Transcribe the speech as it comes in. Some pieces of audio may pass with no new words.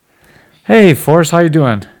Hey, Forrest, how you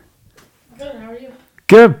doing? Good, how are you?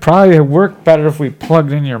 Good. Probably work better if we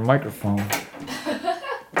plugged in your microphone.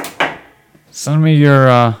 Send me your,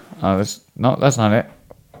 no, that's not it.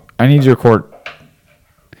 I need your cord.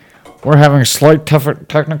 We're having slight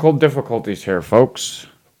technical difficulties here, folks.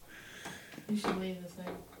 You should leave this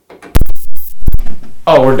thing.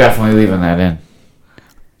 Oh, we're definitely leaving that in.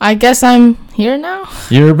 I guess I'm here now.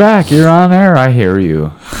 You're back. You're on air. I hear you.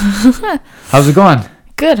 How's it going?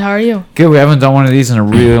 Good, how are you? Good. We haven't done one of these in a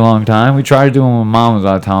really long time. We tried doing when Mom was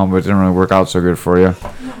out of town, but it didn't really work out so good for you.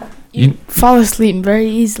 You fall asleep very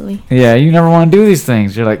easily. Yeah, you never want to do these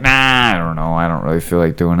things. You're like, nah, I don't know. I don't really feel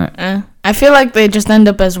like doing it. I feel like they just end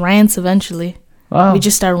up as rants eventually. Well, We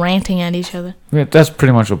just start ranting at each other. yeah, that's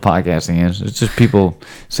pretty much what podcasting is. It's just people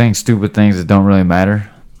saying stupid things that don't really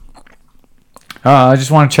matter. I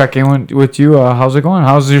just want to check in with you. How's it going?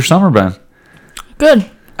 How's your summer been? Good.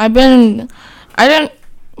 I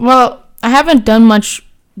haven't done much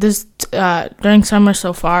this during summer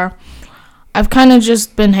so far. I've kind of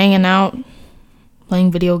just been hanging out,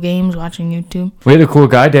 playing video games, watching YouTube. We had a cool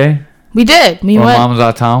guy day. We did. When Mom was out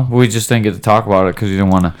of town. We just didn't get to talk about it because you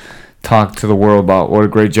didn't want to talk to the world about what a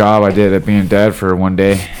great job I did at being dad for one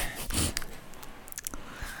day.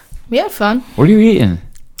 We had fun. What are you eating?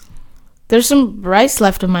 There's some rice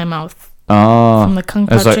left in my mouth Oh, from the Kung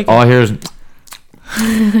it's Pao like chicken. all I hear is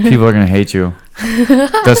people are gonna hate you.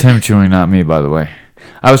 That's him chewing, not me, by the way.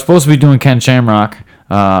 I was supposed to be doing Ken Shamrock.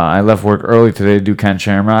 I left work early today to do Ken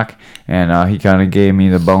Shamrock, and he kind of gave me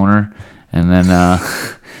the boner. And then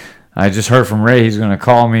I just heard from Ray he's gonna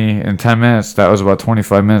call me in 10 minutes. That was about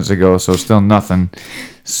 25 minutes ago, so still nothing.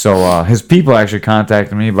 So his people actually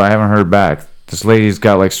contacted me, but I haven't heard back. This lady's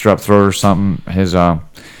got like strep throat or something. His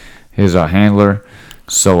handler.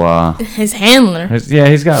 So His handler.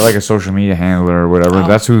 he's got like a social media handler or whatever. Oh.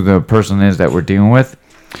 That's who the person is that we're dealing with.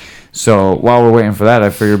 So while we're waiting for that, I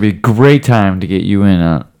figured it'd be a great time to get you in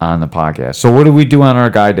on the podcast. So what did we do on our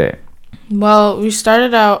guy day? Well, we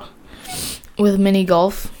started out with mini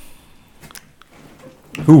golf.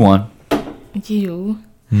 Who won? You.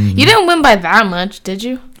 You didn't win by that much, did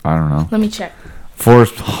you? I don't know. Let me check.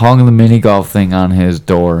 Forrest hung the mini golf thing on his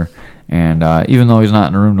door, and even though he's not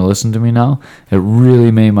in the room to listen to me now, it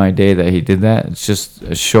really made my day that he did that.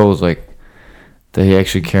 It shows like that he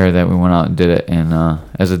actually cared that we went out and did it, and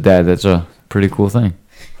as a dad, that's a pretty cool thing.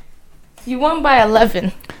 You won by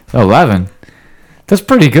 11. 11? That's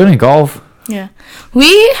pretty good in golf. Yeah.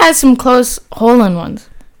 We had some close hole-in-ones.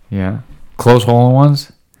 Yeah. Close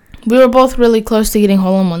hole-in-ones? We were both really close to getting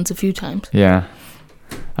hole-in-ones a few times. Yeah.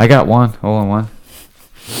 I got one hole-in-one.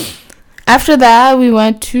 After that, we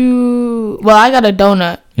went to... Well, I got a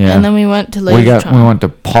donut. Yeah. And then we went to Lasertron. We went to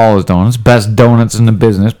Paula's Donuts. Best donuts in the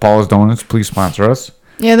business. Paula's Donuts, please sponsor us.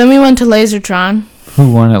 Yeah, then we went to Lasertron.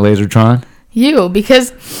 Who won at Lasertron? You,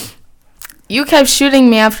 because you kept shooting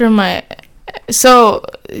me after my... So,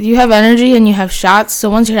 you have energy and you have shots. So,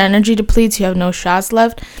 once your energy depletes, you have no shots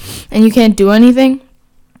left. And you can't do anything.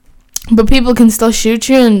 But people can still shoot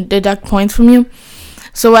you and deduct points from you.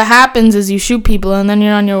 So, what happens is you shoot people and then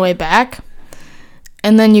you're on your way back.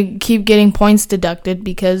 And then you keep getting points deducted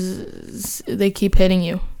because they keep hitting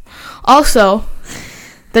you. Also,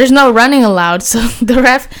 there's no running allowed. So,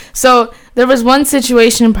 there was one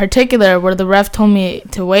situation in particular where the ref told me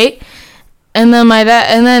to wait. And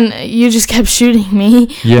then you just kept shooting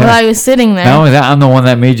me while I was sitting there. Not only that, I'm the one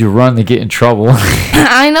that made you run to get in trouble.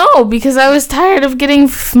 I know, because I was tired of getting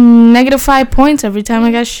 -5 points every time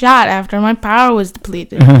I got shot after my power was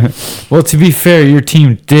depleted. Well, to be fair, your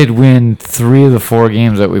team did win 3 of the 4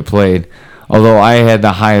 games that we played. Although I had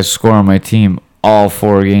the highest score on my team all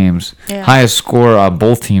 4 games. Yeah. Highest score on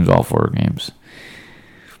both teams all 4 games.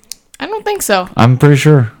 I don't think so. I'm pretty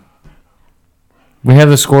sure. We have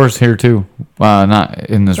the scores here too. Not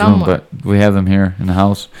in this room, Somewhere. but we have them here in the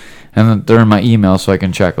house, and they're in my email, so I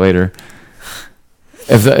can check later.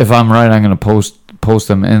 If I'm right, I'm gonna post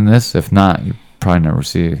them in this. If not, you probably never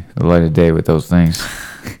see the light of day with those things.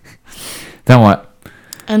 Then what?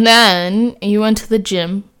 And then you went to the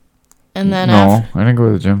gym, and then I didn't go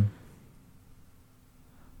to the gym.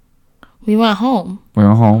 we went home. We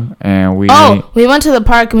went home and we. We went to the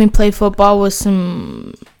park and we played football with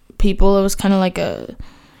some people. It was kind of like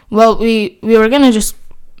we were gonna just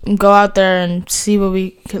go out there and see what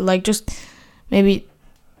we could, like, just maybe,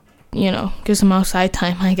 get some outside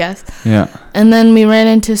time, I guess. Yeah. And then we ran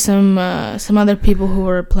into some other people who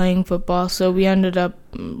were playing football, so we ended up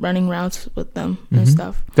running routes with them and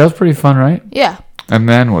stuff. That was pretty fun, right? Yeah. And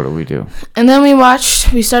then what did we do? And then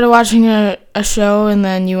we started watching a show, and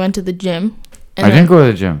then you went to the gym. And I didn't go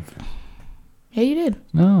to the gym. Yeah, you did.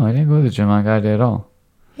 No, I didn't go to the gym on Guy Day at all.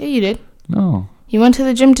 Yeah, you did. No. You went to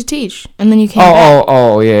the gym to teach, and then you came back.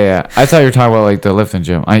 Yeah. I thought you were talking about like the lifting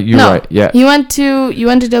gym. You're right. Yeah. You went to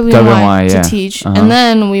WNY to teach, and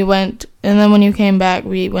then when you came back,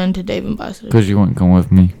 we went to Dave and Buster's. Because you wouldn't come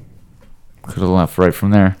with me. Could have left right from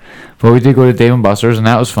there. But we did go to Dave and Buster's, and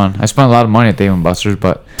that was fun. I spent a lot of money at Dave and Buster's,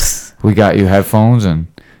 but we got you headphones, and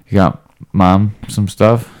you got Mom some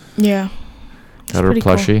stuff. Yeah. Got her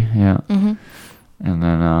plushie. Cool. Yeah. Mm-hmm. And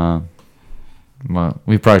then, well,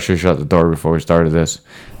 we probably should have shut the door before we started this.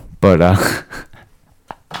 But,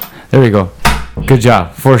 there we go. Good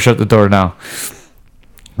job. Before we shut the door now.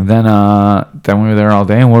 And then we were there all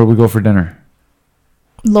day, and where did we go for dinner?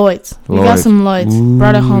 Lloyd's. We got some Lloyd's. Ooh.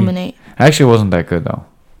 Brought it home and ate. Actually, it wasn't that good, though.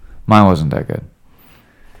 Mine wasn't that good.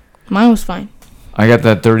 Mine was fine. I got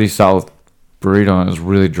that 30 South burrito, and it was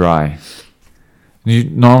really dry.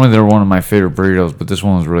 Normally, they're one of my favorite burritos, but this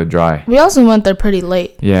one was really dry. We also went there pretty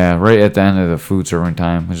late. Yeah, right at the end of the food serving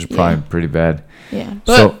time, which is probably pretty bad. Yeah,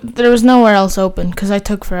 but there was nowhere else open because I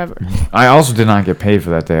took forever. I also did not get paid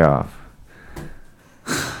for that day off.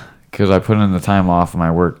 Because I put in the time off and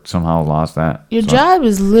my work somehow lost that. Your job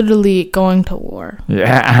is literally going to war.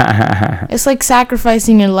 Yeah. It's like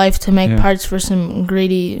sacrificing your life to make parts for some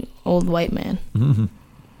greedy old white man. Mm-hmm.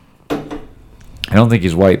 I don't think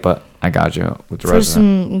he's white, but I got you with the rest of it. For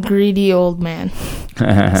some greedy old man.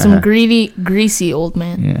 Some greedy, greasy old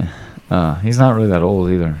man. Yeah. He's not really that old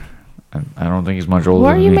either. I don't think he's much older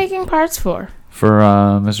What than are you me. making parts for? For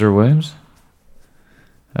Mr. Williams?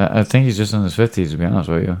 I think he's just in his 50s, to be honest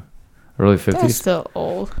with you. Early 50s. That's still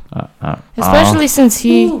old. Especially since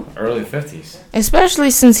he... Early 50s.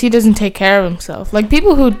 Especially since he doesn't take care of himself. Like,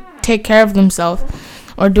 people who take care of themselves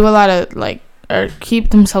or do a lot of, like, or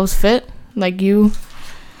keep themselves fit, like you,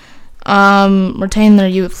 retain their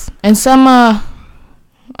youth. And some, I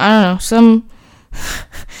don't know,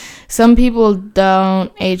 some people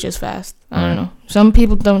don't age as fast. I don't know. Some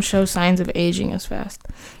people don't show signs of aging as fast.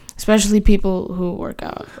 Especially people who work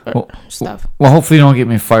out or stuff. Well, hopefully you don't get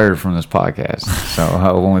me fired from this podcast.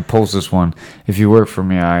 So when we post this one, if you work for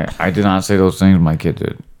me, I did not say those things my kid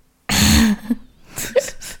did.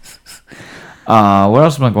 What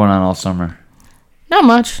else has been going on all summer? Not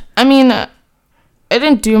much. I mean, I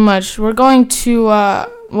didn't do much. We're going to,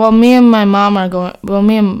 me and my mom are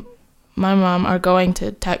going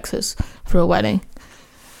to Texas for a wedding.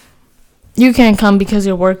 You can't come because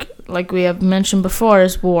your work, like we have mentioned before,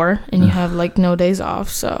 is war, and you have, like, no days off,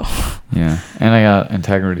 so. Yeah, and I got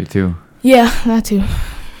Integrity, too. Yeah, that, too.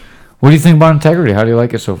 What do you think about Integrity? How do you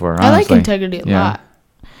like it so far, honestly? I like Integrity a lot.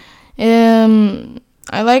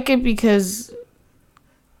 I like it because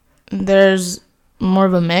there's more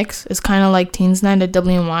of a mix. It's kind of like Teens Night at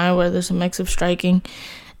WNY, where there's a mix of striking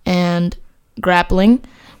and grappling.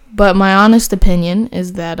 But my honest opinion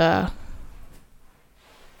is that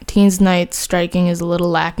Teens Night striking is a little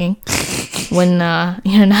lacking when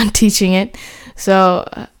you're not teaching it. So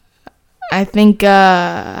I think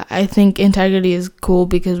Integrity is cool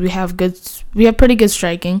because we have pretty good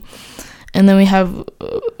striking, and then we have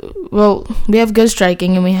good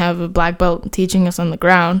striking, and we have a black belt teaching us on the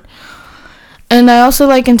ground. And I also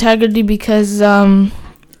like Integrity because the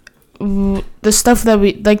stuff that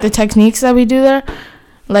we like, the techniques that we do there,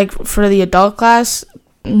 like for the adult class,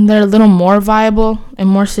 they're a little more viable in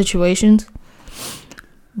more situations.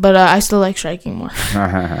 But I still like striking more.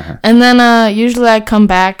 And then usually I come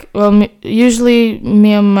back. Well, usually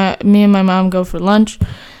me and my mom go for lunch,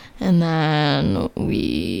 and then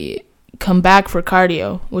we come back for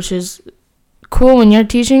cardio, which is cool when you're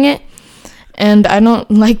teaching it. And I don't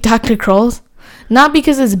like Dr. Kroll's, not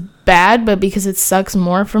because it's bad, but because it sucks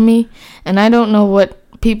more for me. And I don't know what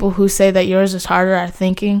people who say that yours is harder are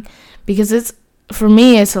thinking, because for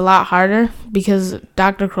me it's a lot harder because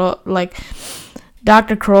Dr. Kroll's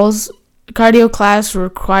cardio class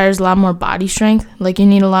requires a lot more body strength. Like, you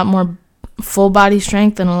need a lot more full body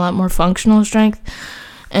strength and a lot more functional strength.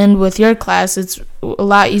 And with your class, it's a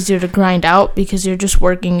lot easier to grind out because you're just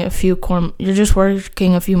working a few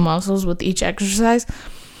muscles with each exercise.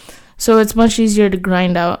 So it's much easier to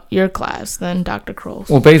grind out your class than Dr. Kroll's.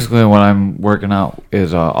 Well, basically what I'm working out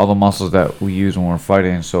is all the muscles that we use when we're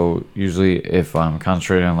fighting. So usually if I'm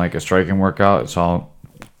concentrating on like a striking workout, it's all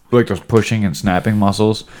like those pushing and snapping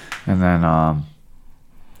muscles. And then,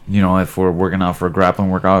 if we're working out for a grappling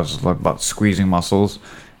workout, it's like about squeezing muscles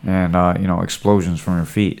and, explosions from your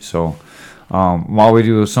feet. So while we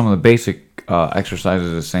do some of the basic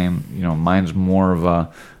exercises the same, mine's more of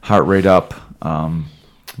a heart rate up,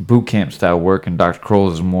 boot camp style work, and Dr.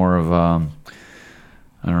 Kroll's is more of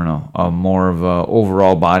more of a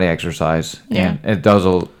overall body exercise. Yeah. And it does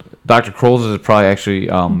Dr. Kroll's is probably actually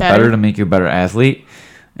better to make you a better athlete.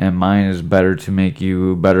 and mine is better to make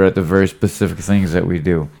you better at the very specific things that we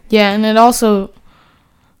do. Yeah, and it also,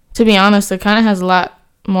 to be honest, it kind of has a lot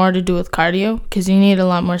more to do with cardio because you need a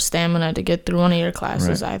lot more stamina to get through one of your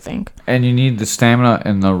classes, I think. And you need the stamina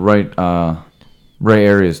in the right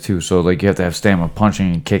areas too. So like you have to have stamina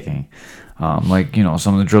punching and kicking. Like, you know,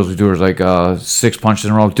 some of the drills we do is like 6 punches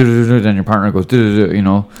in a row, then your partner goes, you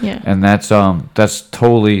know. Yeah. And that's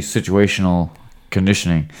totally situational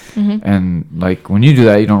conditioning. And like when you do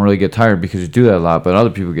that, you don't really get tired because you do that a lot. But other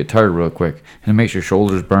people get tired real quick, and it makes your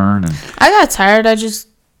shoulders burn. And I got tired. I don't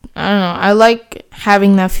know. I like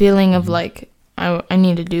having that feeling of like I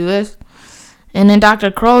need to do this. And in Dr.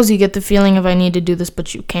 Kroll's, you get the feeling of I need to do this,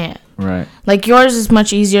 but you can't. Right. Like yours is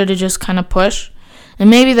much easier to just kind of push. And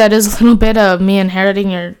maybe that is a little bit of me inheriting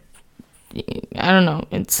your, I don't know,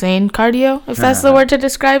 insane cardio, if that's the word to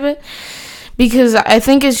describe it. Because I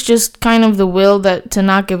think it's just kind of the will to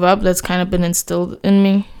not give up that's kind of been instilled in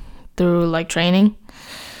me through, like, training.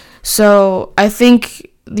 So I think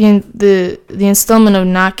the instillment of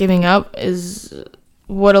not giving up is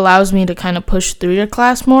what allows me to kind of push through your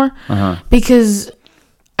class more. Because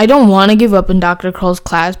I don't want to give up in Dr. Kroll's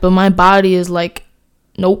class, but my body is like,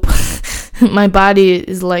 nope. My body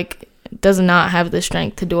is like, does not have the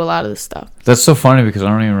strength to do a lot of this stuff. That's so funny because I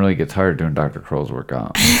don't even really get tired doing Dr. Kroll's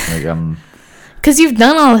workout. Like because you've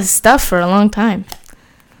done all this stuff for a long time,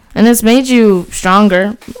 and it's made you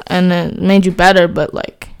stronger and it made you better. But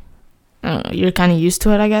like, I don't know, you're kind of used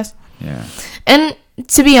to it, I guess. Yeah. And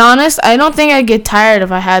to be honest, I don't think I'd get tired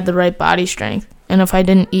if I had the right body strength and if I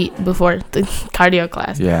didn't eat before the cardio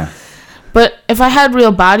class. Yeah. But if I had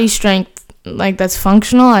real body strength, like that's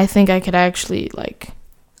functional, I think I could actually like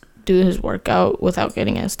do his workout without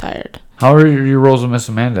getting as tired. How are your rolls with Miss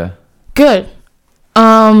Amanda? Good.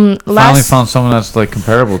 Finally found someone that's like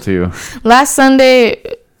comparable to you. Last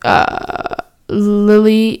Sunday,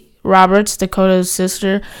 Lily Roberts, Dakota's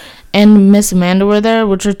sister, and Miss Amanda were there,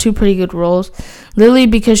 which are two pretty good rolls. Lily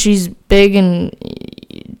because she's big and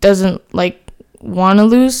doesn't like want to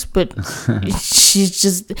lose, but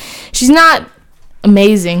she's not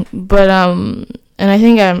amazing, but and I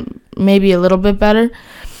think I'm maybe a little bit better,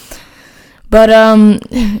 but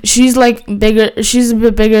she's like bigger, she's a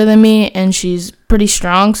bit bigger than me, and she's pretty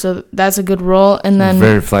strong, so that's a good roll. And then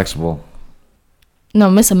very flexible.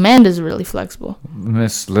 No, Miss Amanda's really flexible.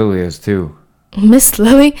 Miss Lily is too. Miss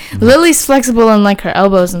Lily? Lily's flexible in like her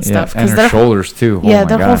elbows and stuff. And her shoulders too. Yeah,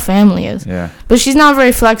 their whole family is. Yeah. But she's not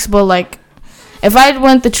very flexible. Like if I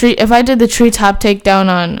did the treetop takedown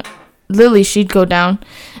on Lily, she'd go down.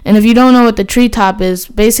 And if you don't know what the treetop is,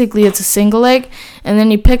 basically it's a single leg, and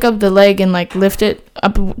then you pick up the leg and like lift it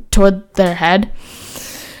up toward their head.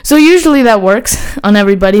 So usually that works on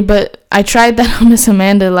everybody, but I tried that on Miss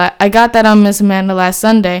Amanda. I got that on Miss Amanda last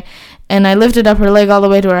Sunday, and I lifted up her leg all the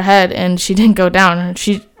way to her head, and she didn't go down.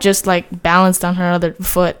 She just like balanced on her other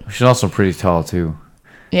foot. She's also pretty tall too.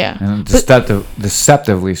 Yeah. And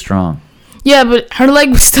deceptively strong. Yeah, but her leg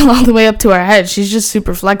was still all the way up to her head. She's just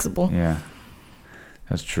super flexible. Yeah,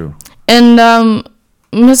 that's true. And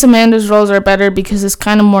Miss Amanda's rolls are better because it's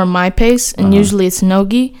kind of more my pace, and usually it's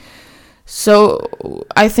no-gi. So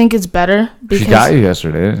I think it's better. Because she got you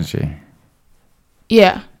yesterday, didn't she?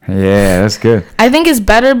 Yeah. Yeah, that's good. I think it's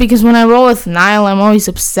better because when I roll with Niall, I'm always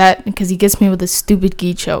upset because he gets me with a stupid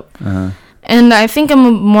gi choke. And I think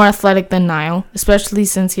I'm more athletic than Niall, especially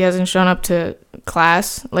since he hasn't shown up to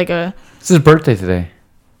class. It's his birthday today.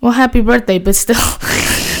 Well, happy birthday, but still,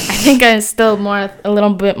 I think I'm still a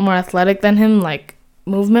little bit more athletic than him, like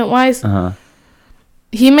movement-wise.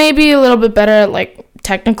 He may be a little bit better at like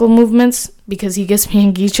technical movements because he gets me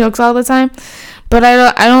in gi chokes all the time, but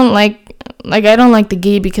I don't like the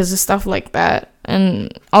gi because of stuff like that,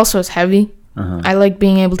 and also it's heavy. I like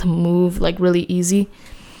being able to move like really easy.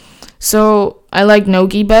 So I like no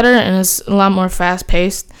gi better, and it's a lot more fast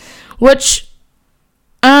paced, which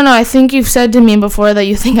I don't know. I think you've said to me before that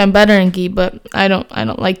you think I'm better in gi, but I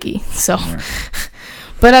don't like gi. So,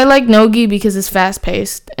 but I like no gi because it's fast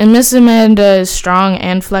paced, and Miss Amanda is strong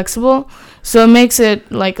and flexible, so it makes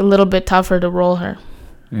it like a little bit tougher to roll her.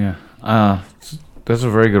 Yeah. That's a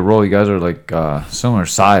very good roll. You guys are like similar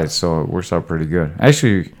size, so it works out pretty good.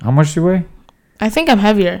 Actually, how much do you weigh? I think I'm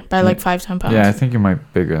heavier by like 5-10 pounds. Yeah, I think you might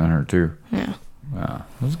be bigger than her too. Yeah.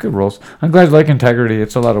 Those are good rolls. I'm glad you like integrity.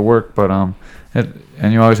 It's a lot of work, but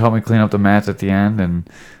and you always help me clean up the mats at the end, and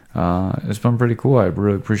it's been pretty cool. I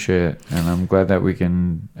really appreciate it, and I'm glad that we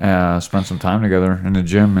can spend some time together in the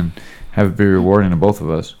gym and have it be rewarding to both of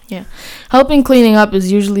us. Yeah. Helping cleaning up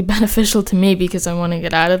is usually beneficial to me because I want to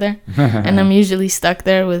get out of there. And I'm usually stuck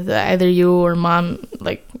there with either you or mom,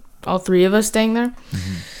 like all three of us staying there.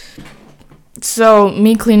 So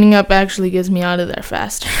me cleaning up actually gets me out of there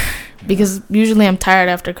faster. Because usually I'm tired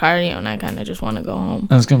after cardio and I kind of just want to go home.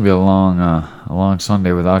 It's gonna be a long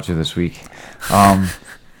Sunday without you this week.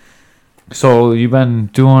 So you've been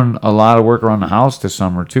doing a lot of work around the house this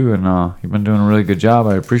summer too, and you've been doing a really good job.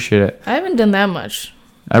 I appreciate it. I haven't done that much.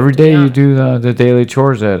 Every day you do the daily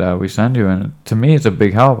chores that we send you, and to me it's a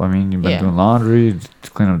big help. I mean, you've been doing laundry,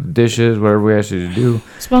 clean up the dishes, whatever we ask you to do.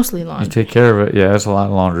 It's mostly laundry. You take care of it. Yeah, it's a lot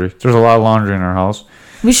of laundry. There's a lot of laundry in our house.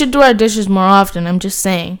 We should do our dishes more often, I'm just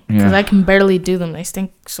saying. Because I can barely do them. They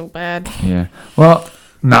stink so bad. Yeah. Well,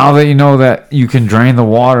 now that you know that you can drain the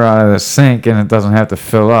water out of the sink and it doesn't have to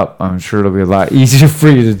fill up, I'm sure it'll be a lot easier for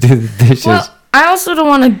you to do the dishes. Well, I also don't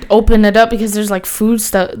want to open it up because there's like food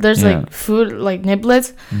stuff. There's like food, like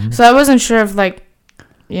niblets. Mm-hmm. So I wasn't sure if I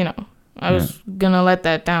was going to let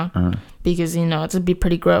that down. Because, it'd be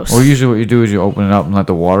pretty gross. Well, usually what you do is you open it up and let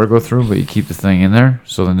the water go through, but you keep the thing in there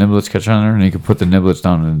so the niblets catch on there, and you can put the niblets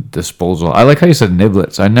down in the disposal. I like how you said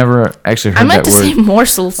niblets. I never actually heard that word. I meant to say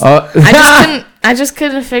morsels. I just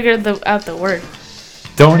couldn't figure out the word.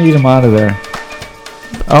 Don't eat them out of there.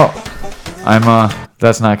 Oh,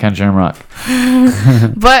 that's not Ken Shamrock.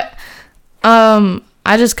 But,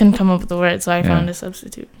 I just couldn't come up with the word, so I found a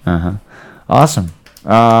substitute. Awesome.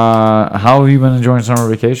 How have you been enjoying summer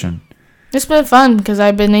vacation? It's been fun because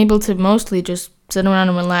I've been able to mostly just sit around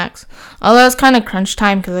and relax. Although it's kind of crunch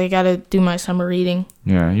time because I got to do my summer reading.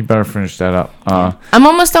 Yeah, you better finish that up. I'm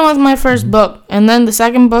almost done with my first book. And then the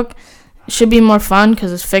second book should be more fun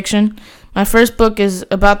because it's fiction. My first book is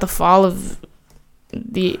about the fall of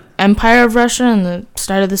the Empire of Russia and the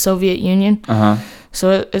start of the Soviet Union.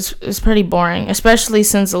 So it's pretty boring, especially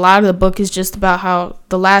since a lot of the book is just about how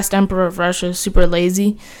the last emperor of Russia is super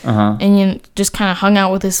lazy, and you just kind of hung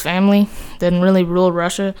out with his family, didn't really rule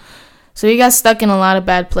Russia. So he got stuck in a lot of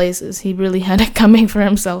bad places. He really had it coming for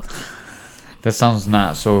himself. That sounds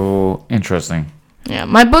not so interesting. Yeah,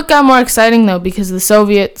 my book got more exciting, though, because the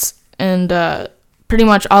Soviets and pretty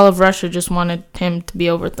much all of Russia just wanted him to be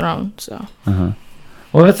overthrown. So.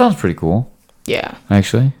 Well, that sounds pretty cool. Yeah.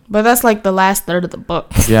 Actually. But that's like the last third of the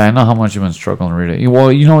book. Yeah, I know how much you've been struggling to read it.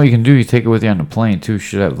 Well, you know what you can do? You take it with you on the plane, too. You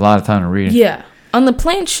should have a lot of time to read it. Yeah. On the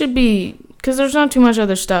plane should be... Because there's not too much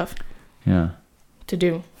other stuff. Yeah. To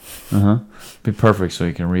do. Be perfect so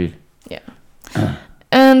you can read. Yeah.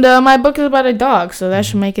 And my book is about a dog, so that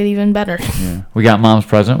should make it even better. Yeah. We got Mom's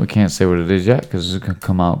present. We can't say what it is yet because it's going to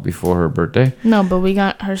come out before her birthday. No, but we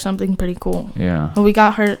got her something pretty cool. Yeah. Well, we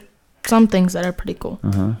got her some things that are pretty cool.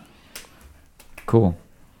 Cool.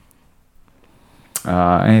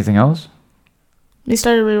 Anything else? We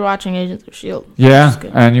started rewatching Agents of S.H.I.E.L.D. Yeah,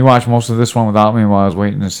 and you watched most of this one without me while I was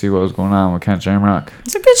waiting to see what was going on with Ken Shamrock.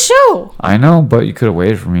 It's a good show. I know, but you could have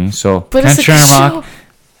waited for me. So, but Ken Shamrock,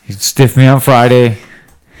 he stiffed me on Friday.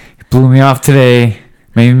 He blew me off today.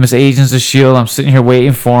 Made me miss Agents of S.H.I.E.L.D. I'm sitting here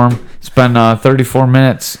waiting for him. It's been 34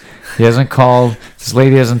 minutes. He hasn't called. This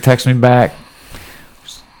lady hasn't texted me back.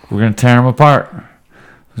 We're going to tear him apart.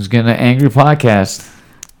 Who's getting an angry podcast?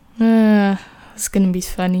 It's going to be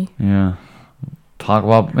funny. Yeah. Talk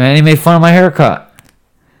about... Man, he made fun of my haircut.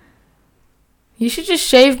 You should just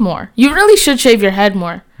shave more. You really should shave your head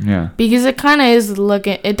more. Yeah. Because it kind of is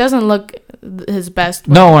looking... It doesn't look his best.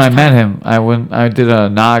 No, when I met him, I did a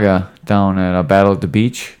Naga down at a Battle at the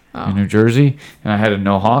Beach in New Jersey, and I had a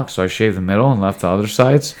no-hawk, so I shaved the middle and left the other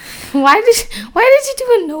sides. Why did you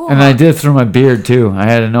do a no-hawk? And I did through my beard, too. I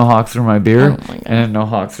had a no-hawk through my beard and a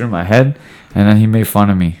no-hawk through my head, and then he made fun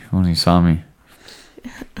of me when he saw me.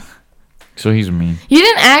 So he's mean. You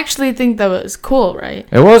didn't actually think that was cool, right?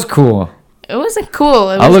 It was cool. It wasn't cool.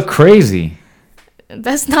 I look crazy.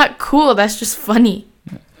 That's not cool. That's just funny.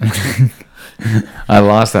 I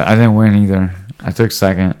lost that. I didn't win either. I took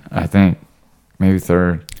second, I think. Maybe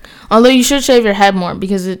third. Although you should shave your head more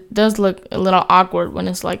because it does look a little awkward when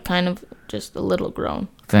it's like kind of just a little grown.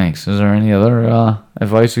 Thanks. Is there any other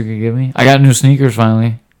advice you could give me? I got new sneakers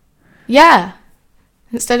finally. Yeah.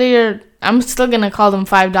 Instead of your... I'm still going to call them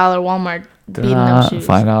 $5 Walmart beating up shoes.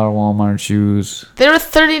 $5 Walmart shoes. They were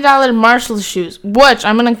 $30 Marshalls shoes, which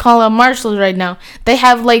I'm going to call out Marshalls right now. They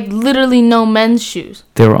have like literally no men's shoes.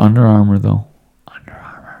 They were Under Armour though. Under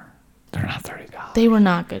Armour. They're not $30. They were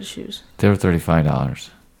not good shoes. They were $35.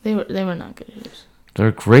 They were not good shoes.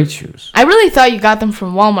 They're great shoes. I really thought you got them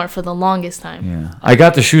from Walmart for the longest time. Yeah. I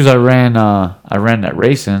got the shoes I ran that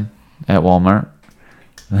race in at Walmart.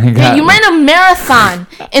 Yeah, you ran a marathon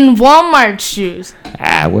in Walmart shoes.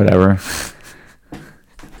 Whatever.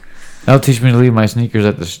 That'll teach me to leave my sneakers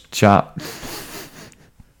at the shop.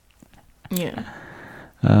 Yeah.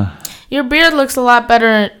 Your beard looks a lot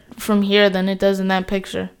better from here than it does in that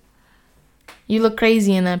picture. You look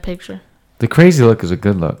crazy in that picture. The crazy look is a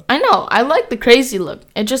good look. I know. I like the crazy look.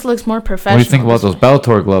 It just looks more professional. What do you think about those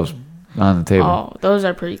Bellator gloves on the table? Oh, those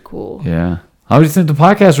are pretty cool. Yeah. How do you think the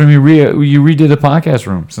podcast room? You redid the podcast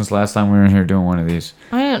room since last time we were in here doing one of these.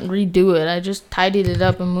 I didn't redo it. I just tidied it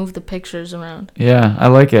up and moved the pictures around. Yeah, I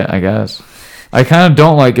like it, I guess. I kind of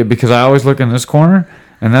don't like it because I always look in this corner,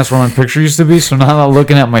 and that's where my picture used to be, so now I'm not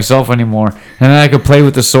looking at myself anymore. And then I could play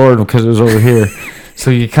with the sword because it was over here. So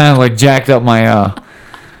you kind of like jacked up my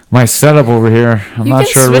my setup over here. I'm you not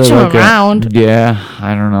can sure. Switch really them around. Yeah,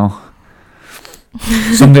 I don't know.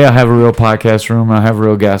 Someday I'll have a real podcast room. I'll have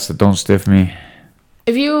real guests that don't stiff me.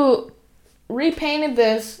 If you repainted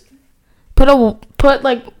this, put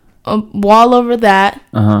like a wall over that,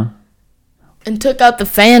 and took out the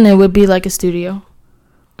fan, it would be like a studio.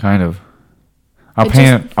 Kind of. I'll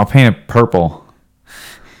paint it purple.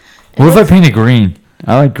 What if I paint it green?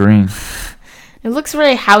 I like green. It looks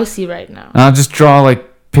very housey right now. I'll just draw like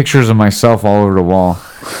pictures of myself all over the wall.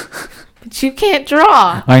 But you can't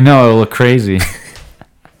draw. I know, it'll look crazy.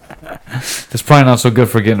 It's probably not so good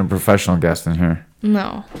for getting a professional guest in here.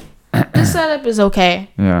 No. This setup is okay.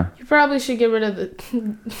 Yeah. You probably should get rid of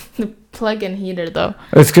the plug-in heater, though.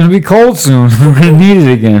 It's going to be cold soon. We're going to need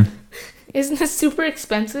it again. Isn't this super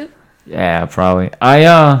expensive? Yeah, probably.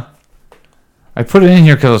 I put it in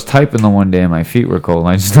here because I was typing the one day and my feet were cold. And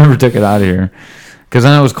I just never took it out of here. Because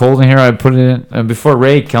then it was cold in here. I put it in. And before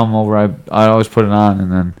Ray came over, I always put it on.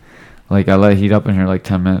 And then like I let it heat up in here like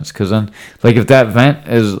 10 minutes. Because then like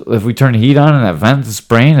if we turn the heat on and that vent is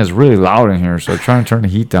spraying, it's really loud in here. So I try and turn the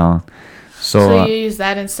heat down. So you use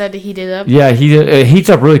that instead to heat it up? Yeah, it heats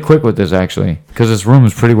up really quick with this actually. Because this room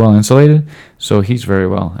is pretty well insulated. So it heats very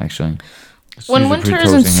well actually. When winter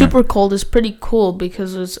isn't super cold, it's pretty cool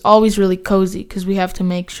because it's always really cozy because we have to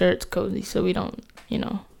make sure it's cozy so we don't,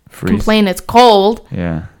 freeze. Complain it's cold.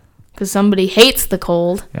 Yeah. Because somebody hates the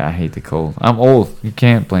cold. Yeah, I hate the cold. I'm old. You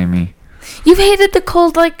can't blame me. You've hated the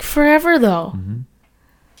cold like forever though.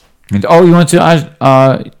 Mm-hmm. And, you went to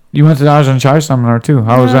the Ajahn Chai seminar too.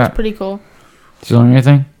 How was that? That's pretty cool. Did you learn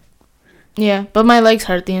anything? Yeah, but my legs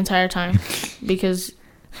hurt the entire time because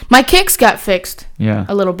my kicks got fixed. Yeah.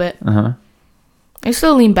 A little bit. Uh-huh. I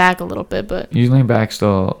still lean back a little bit, but... You lean back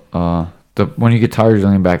still. When you get tired, you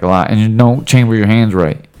lean back a lot. And you don't chamber your hands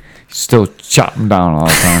right. You still chop them down all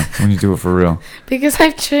the time when you do it for real. Because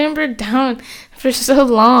I've chambered down for so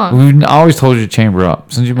long. We've always told you to chamber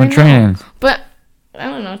up since you've been training. But, I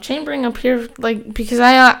don't know, chambering up here, like, because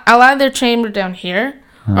I'll either chamber down here,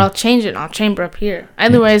 or I'll change it and I'll chamber up here.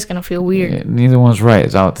 Either way, it's going to feel weird. Yeah, neither one's right.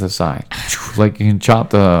 It's out to the side. Like, you can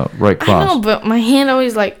chop the right cross. I know, but my hand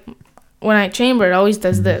always, like... When I chamber, it always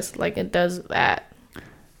does this. Like, it does that.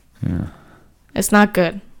 Yeah. It's not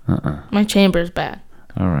good. My chamber is bad.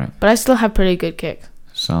 All right. But I still have pretty good kicks.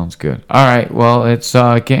 Sounds good. All right. Well, it's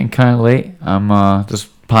getting kind of late. This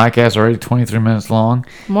podcast already 23 minutes long.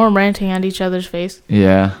 More ranting at each other's face.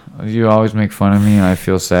 Yeah. You always make fun of me, and I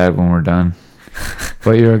feel sad when we're done.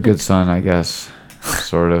 But you're a good son, I guess.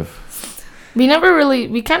 Sort of.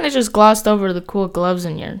 We kind of just glossed over the cool gloves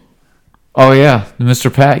in your... Oh, yeah. Mr.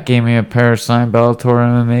 Pat gave me a pair of signed Bellator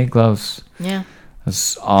MMA gloves. Yeah.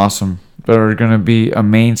 That's awesome. They're going to be a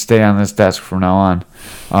mainstay on this desk from now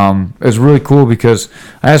on. It's really cool because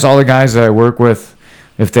I asked all the guys that I work with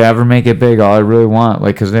if they ever make it big, all I really want,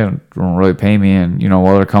 like, because they don't really pay me, and,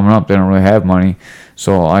 while they're coming up, they don't really have money.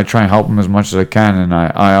 So I try and help them as much as I can, and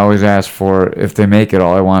I always ask for, if they make it,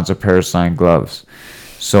 all I want is a pair of signed gloves.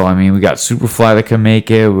 So, I mean, we got Superfly that can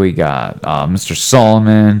make it. We got Mr.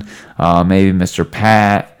 Solomon, maybe Mr.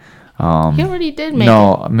 Pat. He already did make it.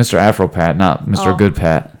 No, Mr. Afro Pat, not Mr. Good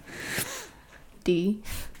Pat. D,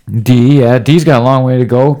 yeah. D's got a long way to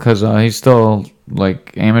go because he's still,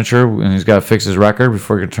 like, amateur, and he's got to fix his record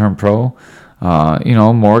before he can turn pro.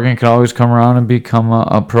 Morgan could always come around and become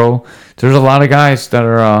a pro. There's a lot of guys that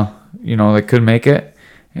are, that could make it.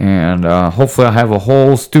 And hopefully I'll have a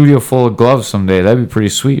whole studio full of gloves someday. That'd be pretty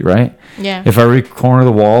sweet, right? Yeah. If every corner of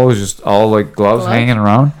the wall is just all like gloves hanging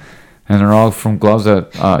around, and they're all from gloves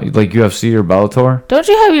that like UFC or Bellator. Don't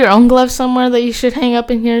you have your own gloves somewhere that you should hang up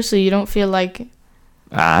in here so you don't feel like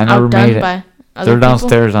I never made it. By they're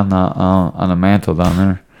downstairs on the mantle down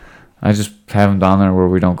there. I just have them down there where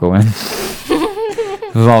we don't go in.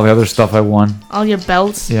 There's all the other stuff I won. All your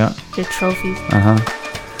belts. Yeah. Your trophies.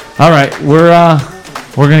 All right,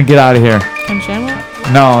 we're gonna get out of here.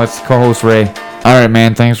 No, it's co-host Ray. All right,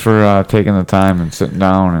 man. Thanks for taking the time and sitting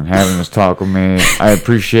down and having this talk with me. I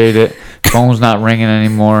appreciate it. Phone's not ringing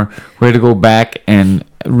anymore. We had to go back and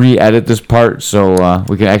re-edit this part so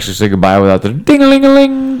we can actually say goodbye without the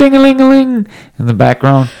ding-a-ling-a-ling, ding-a-ling-a-ling in the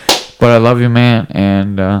background. But I love you, man,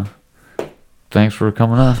 and thanks for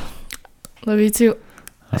coming on. Love you too.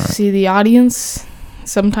 right. See the audience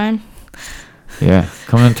sometime. Yeah.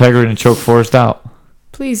 Come to Integrity and choke Forrest out.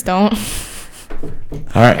 Please don't. All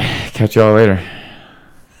right. Catch y'all later.